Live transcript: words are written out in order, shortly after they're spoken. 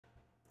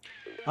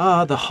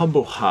are the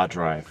humble hard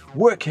drive,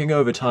 working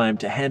overtime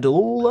to handle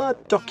all our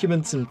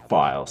documents and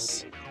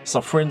files,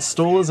 software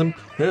installers and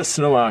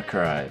personal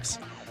archives.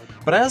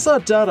 But as our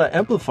data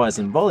amplifies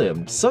in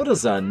volume, so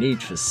does our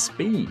need for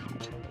speed.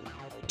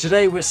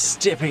 Today we're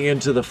stepping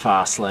into the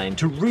fast lane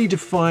to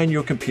redefine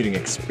your computing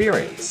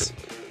experience,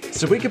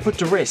 so we can put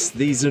to rest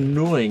these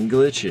annoying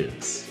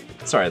glitches.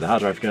 Sorry, the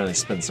hard drive can only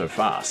spin so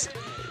fast.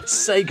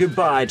 Say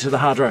goodbye to the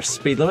hard drive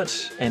speed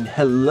limit, and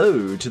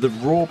hello to the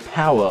raw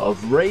power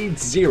of RAID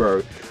 0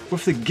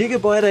 with the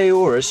Gigabyte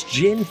AORUS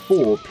Gen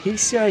 4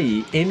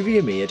 PCIe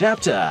NVMe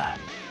adapter.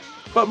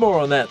 But more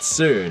on that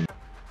soon.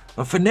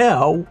 But for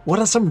now, what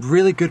are some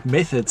really good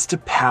methods to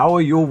power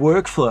your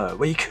workflow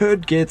where you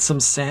could get some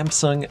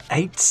Samsung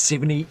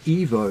 870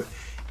 EVO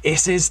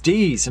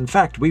SSDs? In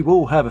fact, we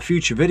will have a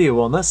future video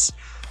on this,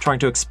 trying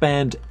to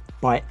expand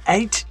by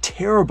 8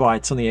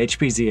 terabytes on the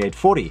HP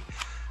Z840.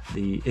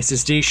 The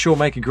SSD sure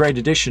make a great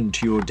addition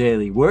to your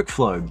daily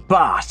workflow,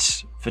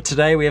 but for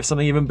today we have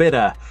something even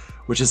better,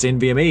 which is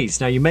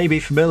NVMes. Now you may be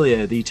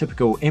familiar, the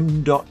typical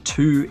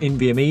M.2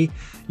 NVMe,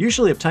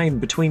 usually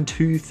obtained between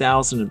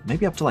 2,000 and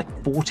maybe up to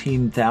like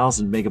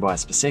 14,000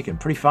 megabytes per second,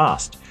 pretty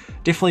fast.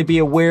 Definitely be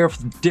aware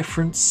of the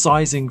different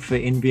sizing for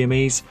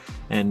NVMes,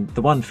 and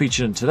the one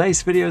featured in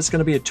today's video is going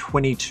to be a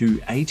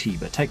 2280,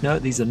 but take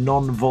note, these are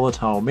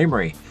non-volatile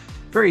memory.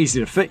 Very easy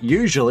to fit.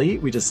 Usually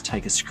we just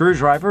take a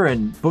screwdriver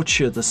and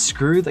butcher the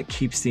screw that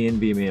keeps the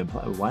NVMe in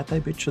place. Why'd they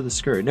butcher the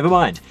screw? Never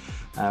mind.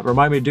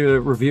 Remind me to do a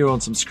review on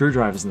some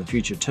screwdrivers in the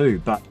future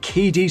too. But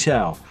key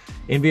detail,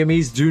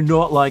 NVMes do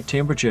not like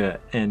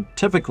temperature, and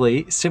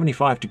typically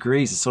 75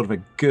 degrees is sort of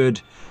a good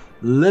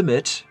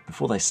limit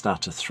before they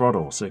start to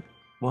throttle. So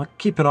well,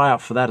 keep an eye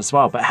out for that as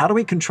well. But how do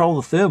we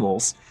control the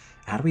thermals?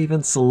 How do we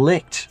even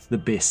select the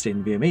best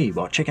NVMe?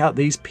 Well, check out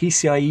these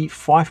PCIe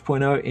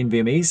 5.0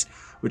 NVMes,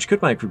 which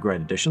could make for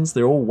great additions.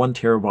 They're all 1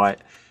 terabyte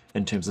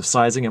in terms of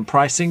sizing and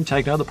pricing.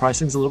 Take note, the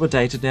pricing's a little bit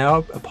dated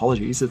now.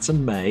 Apologies, it's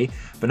in May.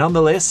 But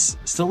nonetheless,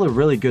 still a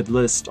really good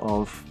list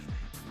of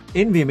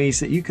NVMes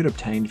that you could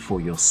obtain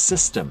for your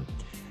system.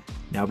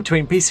 Now,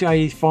 between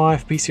PCIe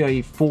 5,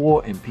 PCIe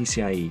 4, and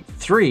PCIe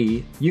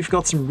 3, you've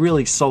got some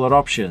really solid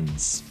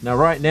options. Now,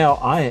 right now,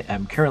 I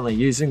am currently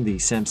using the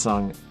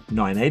Samsung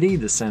 980,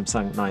 the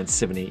Samsung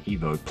 970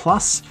 EVO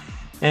Plus,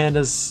 and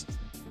as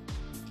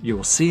you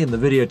will see in the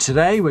video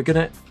today, we're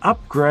going to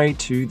upgrade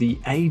to the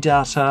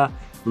ATTO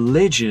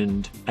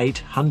Legend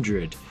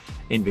 800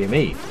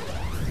 NVMe.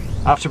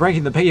 After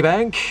breaking the piggy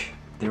bank,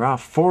 there are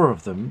 4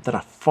 of them that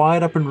are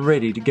fired up and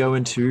ready to go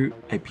into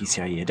a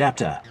PCIe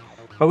adapter.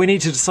 But we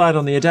need to decide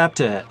on the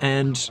adapter,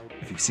 and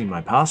if you've seen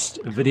my past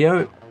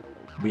video,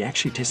 we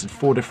actually tested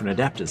 4 different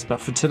adapters. But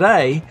for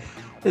today,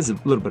 there's a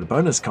little bit of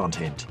bonus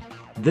content.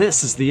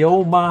 This is the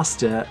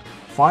AllMaster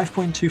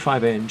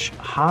 5.25-inch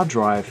hard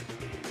drive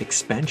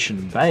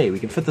expansion bay. We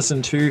can fit this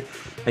into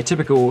a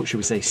typical, should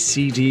we say,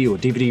 CD or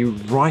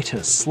DVD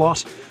writer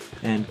slot,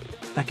 and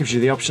that gives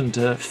you the option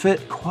to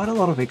fit quite a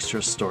lot of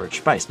extra storage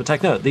space. But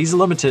take note, these are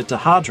limited to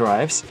hard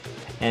drives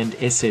and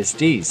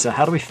SSDs. So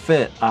how do we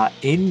fit our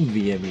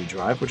NVMe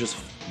drive, which is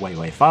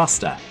way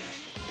faster?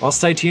 Well,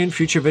 stay tuned,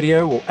 future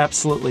video will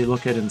absolutely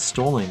look at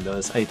installing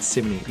those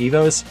 870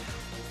 EVOs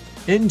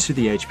into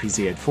the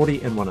HP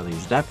Z840 in one of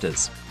these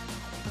adapters.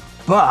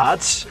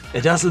 But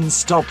it doesn't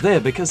stop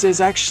there, because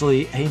there's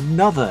actually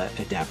another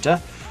adapter,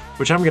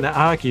 which I'm going to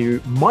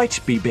argue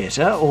might be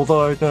better,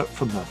 although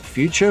from the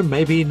future,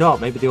 maybe not.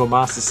 Maybe the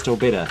AllMaster's still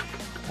better.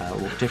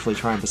 We'll definitely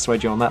try and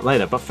persuade you on that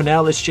later. But for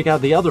now, let's check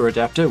out the other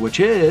adapter, which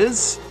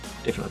is,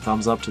 definitely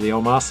thumbs up to the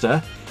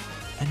AllMaster,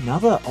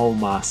 another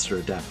AllMaster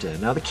adapter.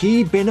 Now, the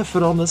key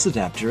benefit on this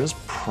adapter is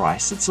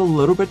price. It's a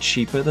little bit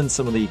cheaper than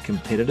some of the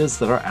competitors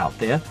that are out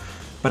there.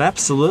 But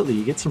absolutely,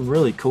 you get some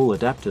really cool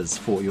adapters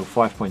for your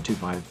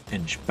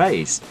 5.25-inch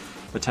base.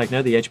 But take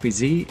note, the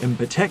HPZ in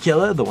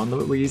particular, the one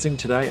that we're using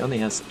today, only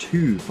has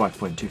 2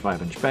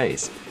 5.25-inch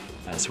bays.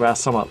 So we are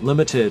somewhat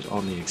limited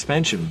on the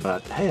expansion,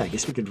 but hey, I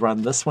guess we could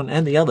run this one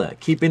and the other.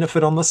 Key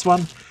benefit on this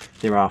one,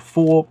 there are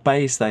 4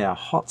 bays, they are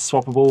hot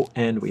swappable,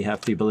 and we have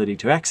the ability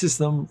to access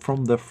them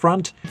from the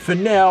front. For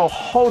now,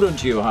 hold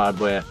onto your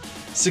hardware,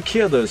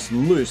 secure those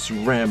loose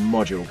RAM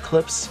module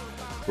clips,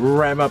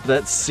 ram up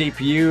that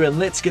CPU, and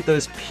let's get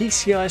those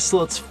PCI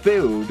slots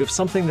filled with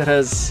something that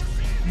has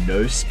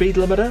no speed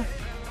limiter?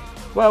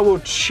 Well, we'll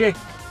check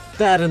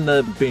that in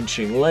the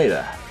benching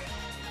later.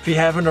 If you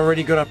haven't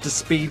already got up to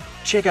speed,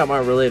 check out my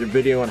related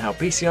video on how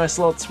PCI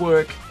slots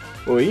work,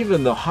 or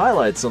even the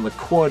highlights on the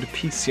quad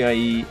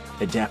PCIe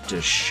adapter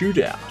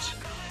shootout.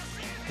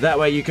 That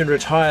way you can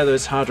retire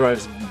those hard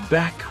drives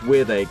back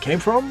where they came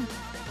from.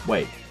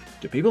 Wait,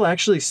 do people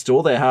actually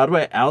store their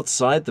hardware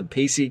outside the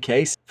PC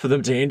case for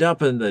them to end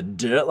up in the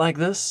dirt like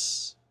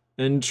this?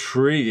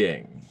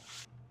 Intriguing.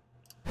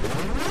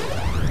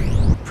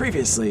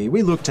 Previously,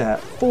 we looked at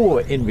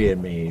 4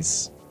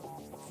 NVMes,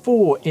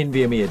 4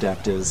 NVMe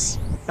adapters,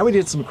 and we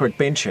did some quick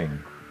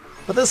benching.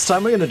 But this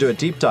time we're going to do a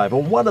deep dive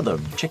on one of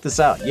them. Check this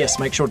out. Yes,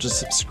 make sure to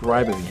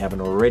subscribe if you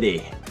haven't already.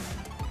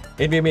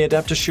 NVMe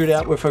adapter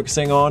shootout, we're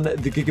focusing on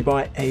the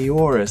Gigabyte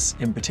AORUS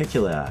in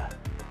particular.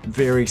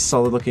 very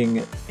solid looking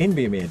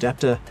NVMe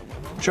adapter,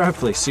 which will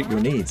hopefully suit your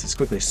needs. Let's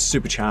quickly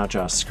supercharge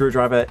our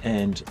screwdriver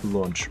and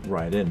launch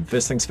right in.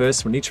 First things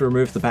first, we need to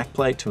remove the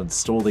backplate to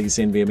install these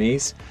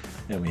NVMEs,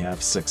 and we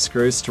have 6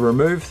 screws to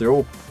remove. They're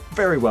all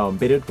very well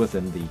embedded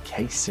within the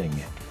casing.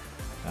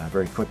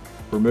 Very quick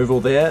removal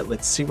there.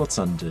 Let's see what's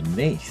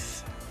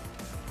underneath.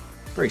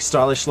 Very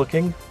stylish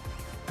looking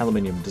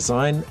aluminium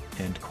design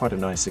and quite a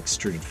nice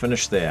extruded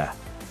finish there.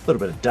 A little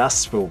bit of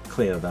dust, we'll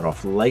clear that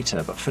off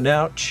later, but for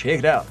now, check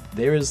it out.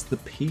 There is the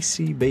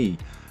PCB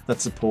that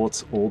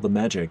supports all the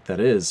magic. That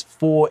is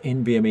 4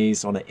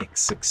 NVMEs on an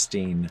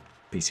X16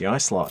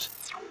 PCI slot.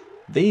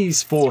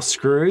 These 4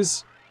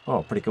 screws,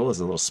 oh pretty cool, there's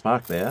a little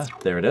spark there,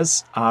 there it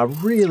is, are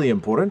really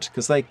important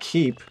because they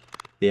keep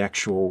the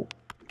actual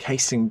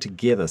casing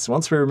together. So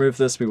once we remove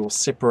this, we will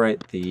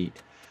separate the,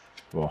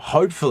 well,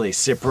 hopefully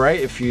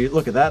separate. If you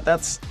look at that,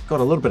 that's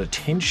got a little bit of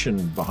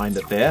tension behind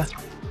it there.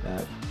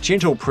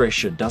 Gentle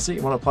pressure does it.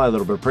 You want to apply a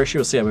little bit of pressure.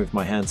 You'll see I move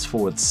my hands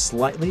forward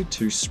slightly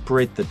to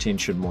spread the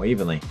tension more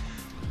evenly.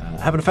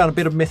 Haven't found a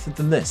better method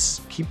than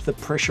this. Keep the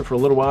pressure for a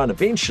little while and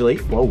eventually,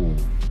 whoa,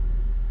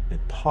 it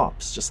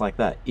pops just like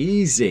that.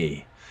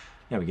 Easy.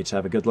 Now we get to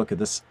have a good look at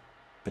this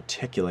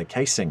particular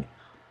casing.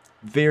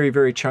 Very,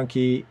 very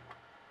chunky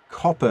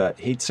copper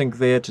heatsink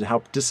there to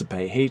help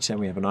dissipate heat, and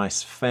we have a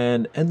nice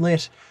fan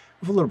inlet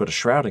with a little bit of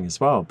shrouding as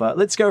well. But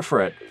let's go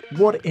for it.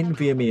 What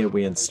NVMe are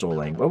we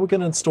installing? Well, we're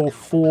going to install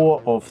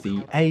 4 of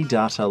the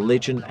ATTO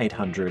Legend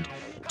 800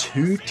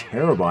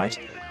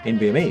 2TB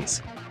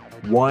NVMEs.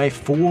 Why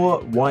 4?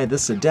 Why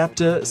this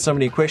adapter? So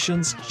many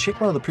questions.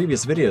 Check one of the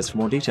previous videos for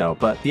more detail.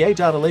 But the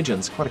ATTO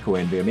Legend's quite a cool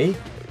NVMe.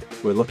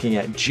 We're looking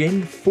at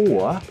Gen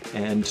 4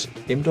 and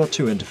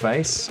M.2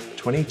 interface,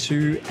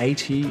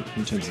 2280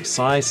 in terms of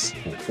size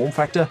or form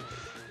factor.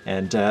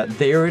 And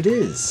there it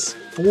is.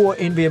 4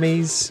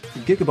 NVMEs,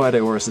 Gigabyte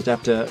AORUS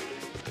adapter.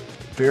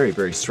 Very,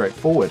 very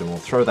straightforward. And we'll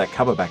throw that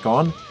cover back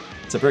on.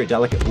 It's a very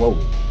delicate, whoa,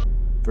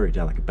 very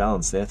delicate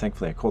balance there.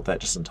 Thankfully I caught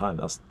that just in time.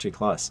 That was too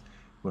close.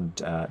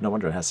 No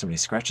wonder it has so many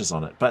scratches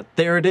on it. But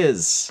there it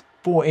is.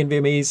 4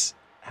 NVMEs.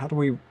 How do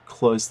we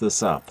close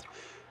this up?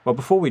 Well,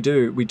 before we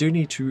do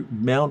need to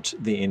mount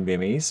the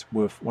NVMEs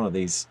with one of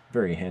these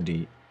very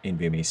handy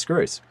NVMe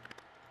screws.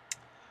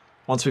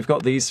 Once we've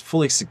got these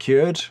fully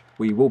secured,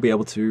 we will be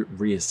able to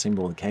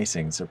reassemble the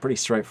casing. So pretty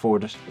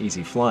straightforward,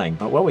 easy flying.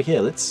 But while we're here,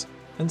 let's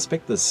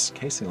inspect this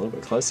casing a little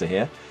bit closer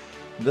here.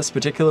 This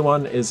particular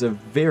one is a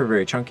very,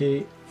 very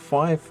chunky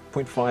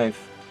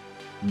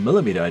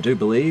 5.5mm, I do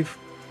believe,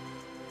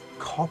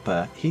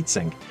 copper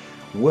heatsink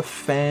with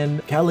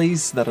fan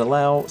galleys that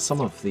allow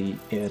some of the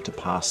air to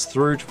pass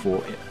through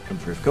for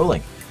improved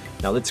cooling.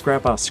 Now let's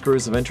grab our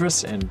screws of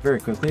interest and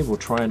very quickly we'll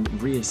try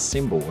and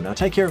reassemble. Now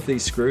take care of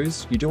these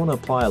screws. You do want to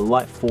apply a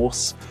light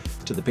force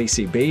to the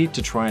PCB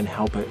to try and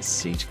help it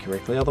seat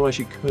correctly, otherwise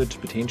you could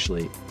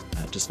potentially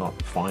just not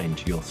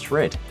find your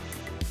thread.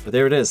 But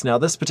there it is. Now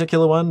this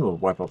particular one, we'll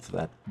wipe off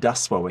that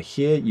dust while we're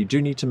here. You do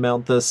need to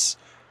mount this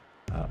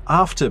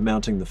after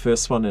mounting the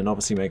first one, and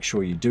obviously make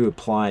sure you do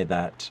apply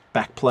that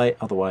back plate,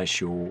 otherwise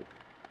you'll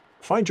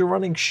find you're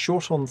running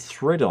short on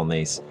thread on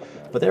these.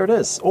 But there it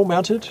is, all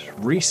mounted,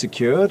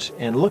 re-secured,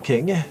 and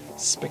looking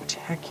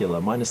spectacular,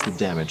 minus the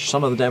damage.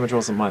 Some of the damage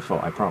wasn't my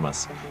fault, I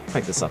promise.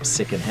 Pick this up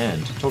second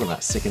hand. Talking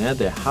about second hand,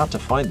 they're hard to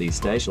find these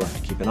days, you'll have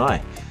to keep an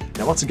eye.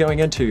 Now what's it going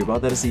into? Well,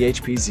 that is the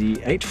HP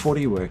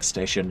Z840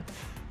 workstation,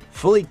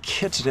 fully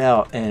kitted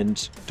out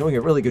and doing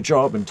a really good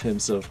job in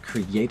terms of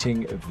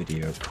creating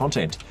video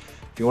content.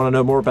 If you want to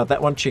know more about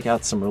that one, check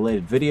out some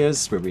related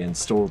videos where we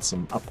installed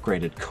some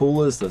upgraded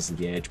coolers. Those are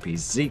the HP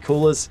Z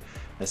coolers,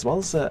 as well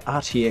as the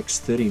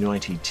RTX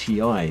 3090 Ti,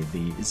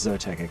 the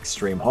Zotac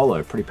Extreme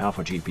Holo, pretty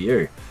powerful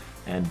GPU.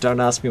 And don't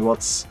ask me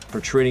what's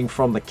protruding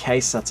from the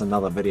case, that's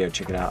another video,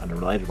 check it out, and a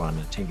related one,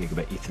 a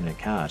 10GB Ethernet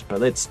card.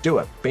 But let's do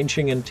it,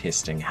 benching and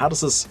testing. How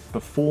does this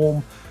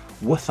perform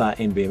with our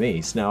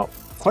NVMEs? Now,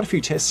 quite a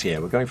few tests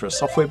here. We're going for a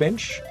software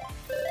bench,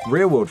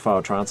 real-world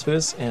file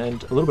transfers,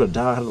 and a little bit of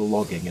data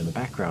logging in the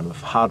background with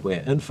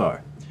hardware info.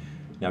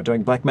 Now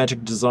doing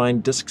Blackmagic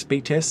design disk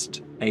speed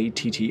test,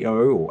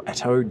 ATTO or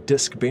ATTO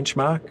disk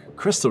benchmark,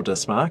 crystal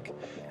disk mark,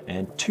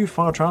 and 2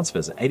 file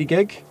transfers, 80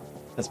 gig,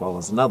 as well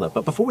as another.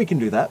 But before we can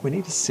do that, we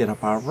need to set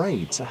up our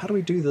RAID. So how do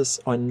we do this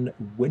on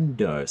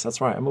Windows? That's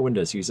right, I'm a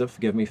Windows user,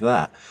 forgive me for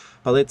that.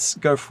 But let's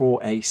go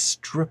for a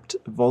stripped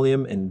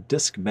volume and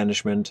disk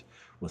management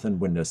within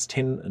Windows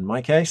 10 in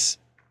my case.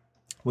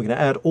 We're going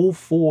to add all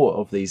 4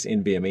 of these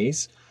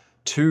NVMEs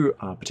to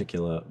our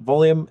particular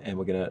volume, and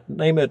we're going to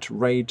name it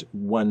RAID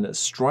 1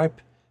 Stripe.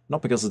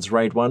 Not because it's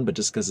RAID 1, but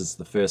just because it's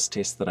the first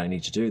test that I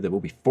need to do. There will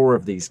be 4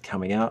 of these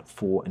coming out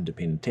for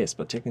independent tests,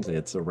 but technically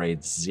it's a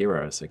RAID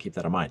 0, so keep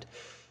that in mind.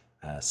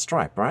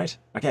 Stripe, right?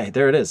 Okay,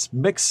 there it is.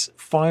 Mix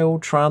file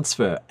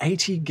transfer,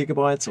 80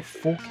 gigabytes of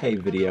 4K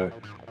video.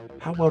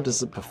 How well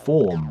does it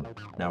perform?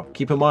 Now,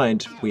 keep in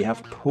mind, we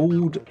have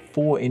pulled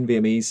 4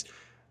 NVMEs.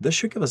 This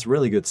should give us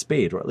really good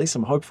speed, or at least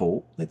I'm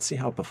hopeful. Let's see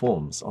how it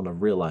performs on a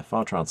real-life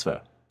file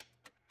transfer.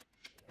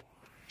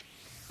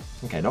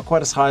 Okay, not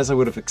quite as high as I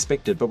would have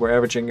expected, but we're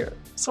averaging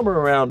somewhere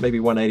around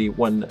maybe 180,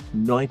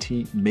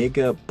 190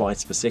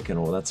 megabytes per second,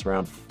 or that's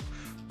around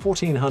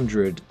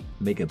 1400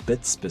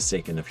 megabits per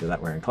second if you're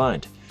that way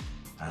inclined.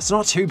 It's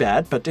not too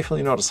bad, but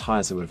definitely not as high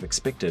as I would have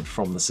expected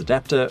from this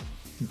adapter,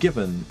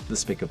 given the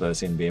spec of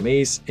those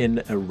NVMEs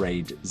in a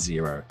RAID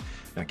 0.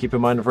 Now keep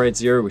in mind with RAID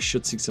 0, we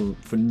should see some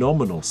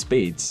phenomenal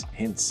speeds,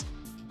 hence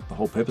the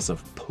whole purpose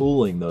of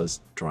pooling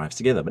those drives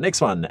together. But next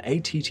one,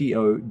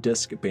 ATTO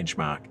disk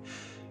benchmark.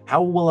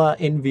 How will our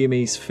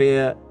NVMEs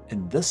fare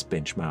in this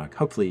benchmark?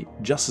 Hopefully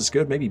just as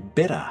good, maybe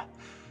better.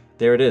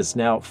 There it is.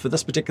 Now for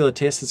this particular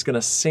test, it's going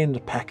to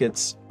send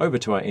packets over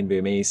to our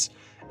NVMEs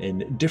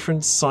in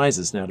different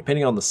sizes. Now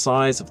depending on the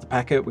size of the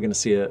packet, we're going to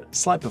see a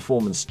slight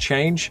performance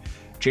change.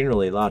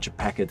 Generally larger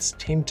packets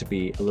tend to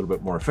be a little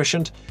bit more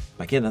efficient.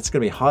 But again, that's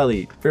going to be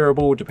highly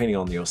variable depending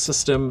on your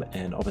system,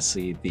 and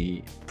obviously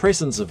the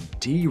presence of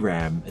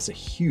DRAM is a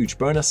huge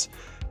bonus.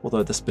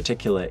 Although this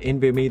particular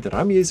NVMe that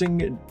I'm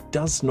using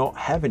does not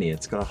have any.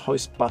 It's got a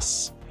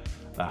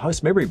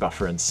host memory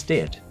buffer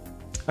instead.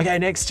 Okay,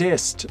 next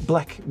test,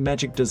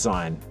 Blackmagic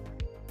design.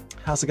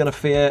 How's it going to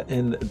fare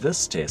in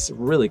this test?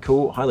 Really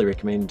cool. Highly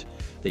recommend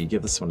that you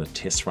give this one a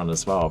test run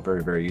as well.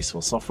 Very, very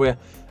useful software,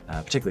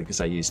 particularly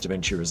because I use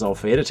DaVinci Resolve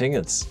for editing.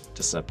 It's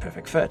just a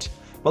perfect fit.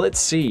 Well, let's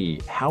see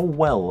how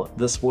well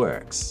this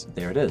works.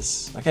 There it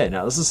is. Okay,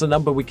 now this is a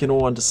number we can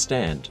all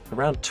understand.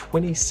 Around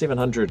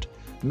 2700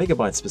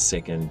 megabytes per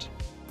second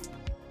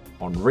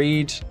on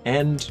read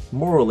and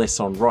more or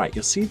less on write.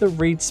 You'll see the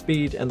read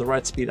speed and the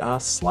write speed are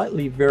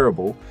slightly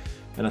variable,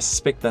 and I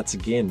suspect that's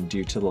again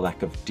due to the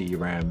lack of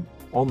DRAM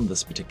on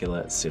this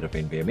particular set of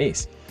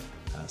NVMEs.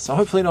 So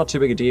hopefully not too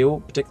big a deal,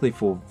 particularly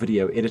for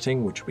video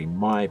editing, which will be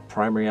my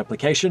primary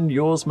application.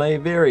 Yours may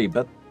vary,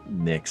 but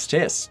next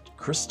test,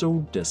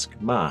 Crystal Disk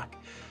Mark.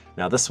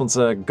 Now this one's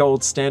a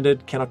gold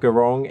standard, cannot go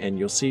wrong, and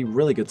you'll see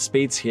really good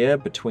speeds here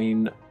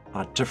between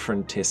our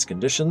different test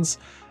conditions,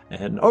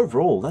 and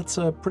overall that's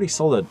a pretty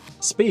solid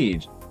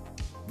speed.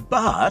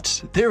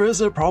 But there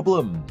is a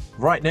problem.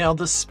 Right now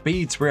the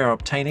speeds we are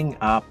obtaining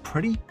are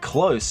pretty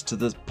close to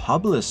the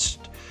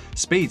published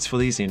speeds for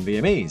these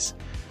NVMEs.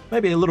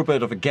 Maybe a little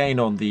bit of a gain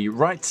on the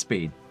write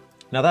speed.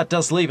 Now that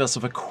does leave us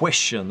with a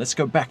question. Let's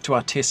go back to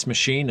our test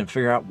machine and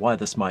figure out why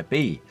this might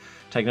be.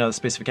 Take note of the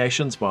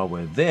specifications while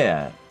we're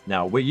there.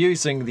 Now we're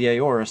using the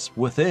AORUS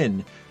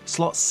within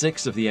slot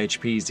 6 of the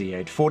HP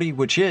Z840,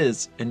 which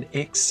is an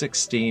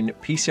X16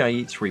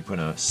 PCIe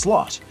 3.0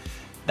 slot.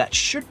 That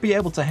should be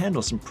able to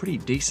handle some pretty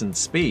decent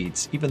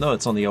speeds, even though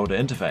it's on the older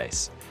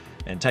interface.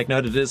 And take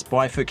note it is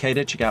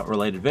bifurcated, check out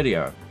related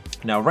video.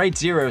 Now RAID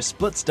 0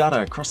 splits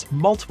data across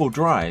multiple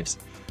drives,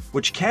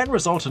 which can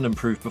result in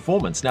improved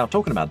performance. Now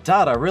talking about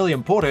data, really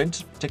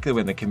important, particularly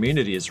when the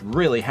community is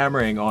really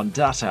hammering on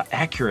data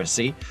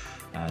accuracy.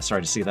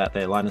 Sorry to see that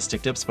there, Linus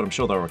Tech Tips, but I'm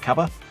sure they'll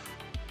recover.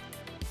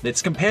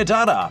 Let's compare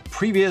data.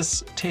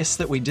 Previous tests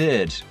that we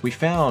did, we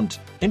found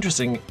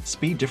interesting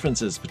speed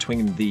differences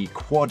between the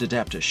quad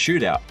adapter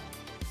shootout.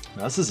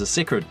 Now this is a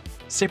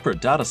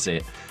separate data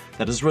set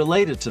that is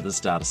related to this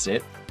data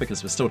set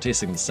because we're still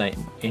testing the same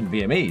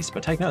NVMEs,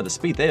 but take note, the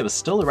speed there was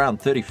still around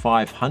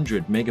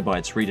 3500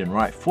 megabytes read and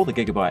write for the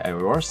Gigabyte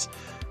AORUS,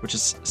 which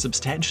is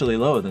substantially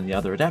lower than the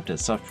other adapters.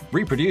 So I've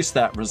reproduced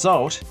that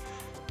result,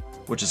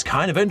 which is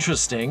kind of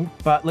interesting,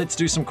 but let's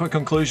do some quick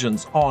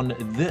conclusions on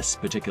this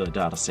particular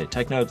data set.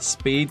 Take note of the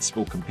speeds,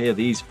 we'll compare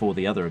these for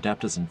the other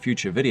adapters in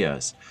future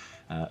videos.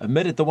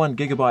 Omitted the 1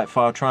 gigabyte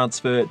file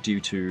transfer due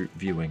to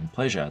viewing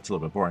pleasure. It's a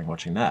little bit boring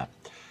watching that.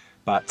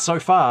 But so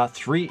far,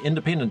 3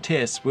 independent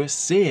tests, we're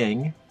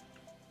seeing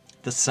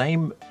the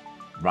same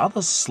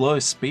rather slow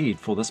speed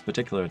for this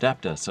particular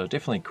adapter. So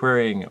definitely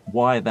querying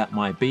why that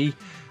might be,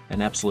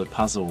 an absolute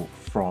puzzle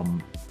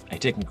from a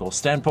technical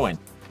standpoint.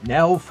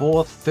 Now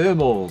for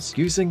thermals.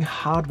 Using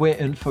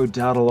HWiNFO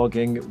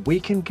DataLogging, we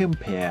can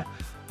compare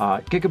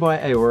our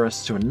Gigabyte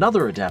AORUS to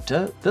another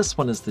adapter. This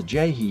one is the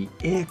JHE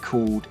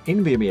air-cooled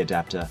NVMe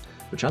adapter,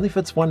 which only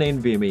fits 1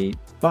 NVMe,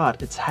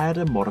 but it's had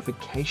a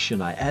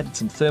modification. I added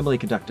some thermally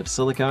conductive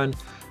silicone,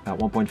 about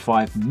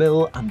 1.5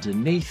 mil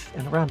underneath,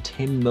 and around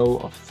 10 mil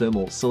of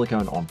thermal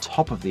silicone on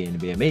top of the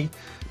NVMe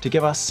to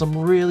give us some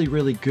really,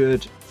 really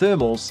good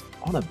thermals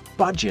on a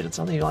budget. It's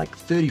only like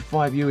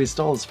 $35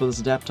 US for this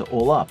adapter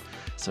all up.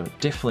 So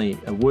definitely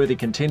a worthy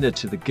contender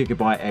to the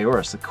Gigabyte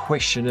AORUS. The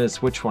question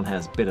is, which one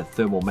has better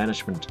thermal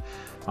management?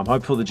 I'm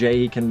hopeful the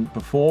JE can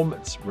perform.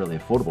 It's really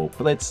affordable.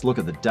 But let's look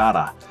at the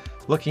data.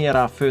 Looking at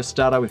our first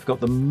data, we've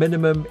got the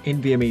minimum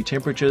NVMe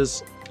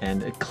temperatures,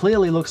 and it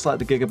clearly looks like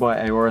the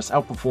Gigabyte AORUS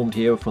outperformed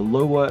here with a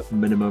lower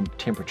minimum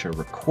temperature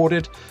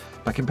recorded.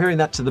 By comparing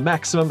that to the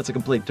maximum, it's a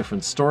complete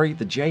different story.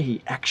 The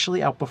JHE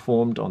actually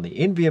outperformed on the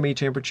NVMe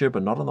temperature,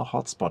 but not on the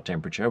hotspot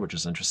temperature, which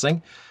is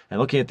interesting. And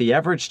looking at the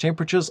average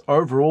temperatures,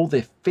 overall,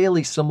 they're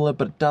fairly similar,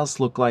 but it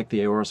does look like the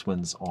AORUS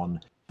wins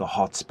on the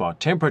hotspot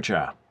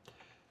temperature.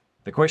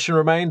 The question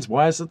remains,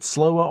 why is it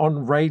slower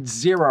on RAID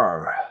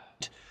 0?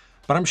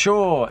 But I'm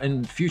sure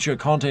in future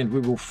content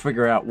we will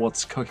figure out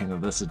what's cooking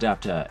with this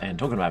adapter. And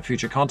talking about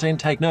future content,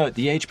 take note,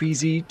 the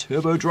HPZ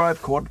Turbo Drive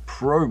Quad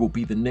Pro will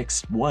be the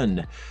next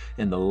one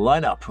in the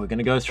lineup. We're going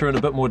to go through in a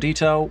bit more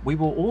detail. We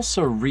will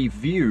also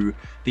review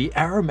the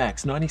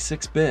ARROMAX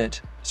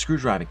 96-bit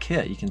screwdriver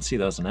kit. You can see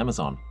those on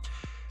Amazon.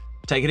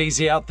 Take it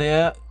easy out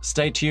there,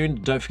 stay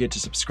tuned, don't forget to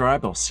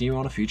subscribe. I'll see you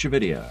on a future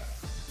video.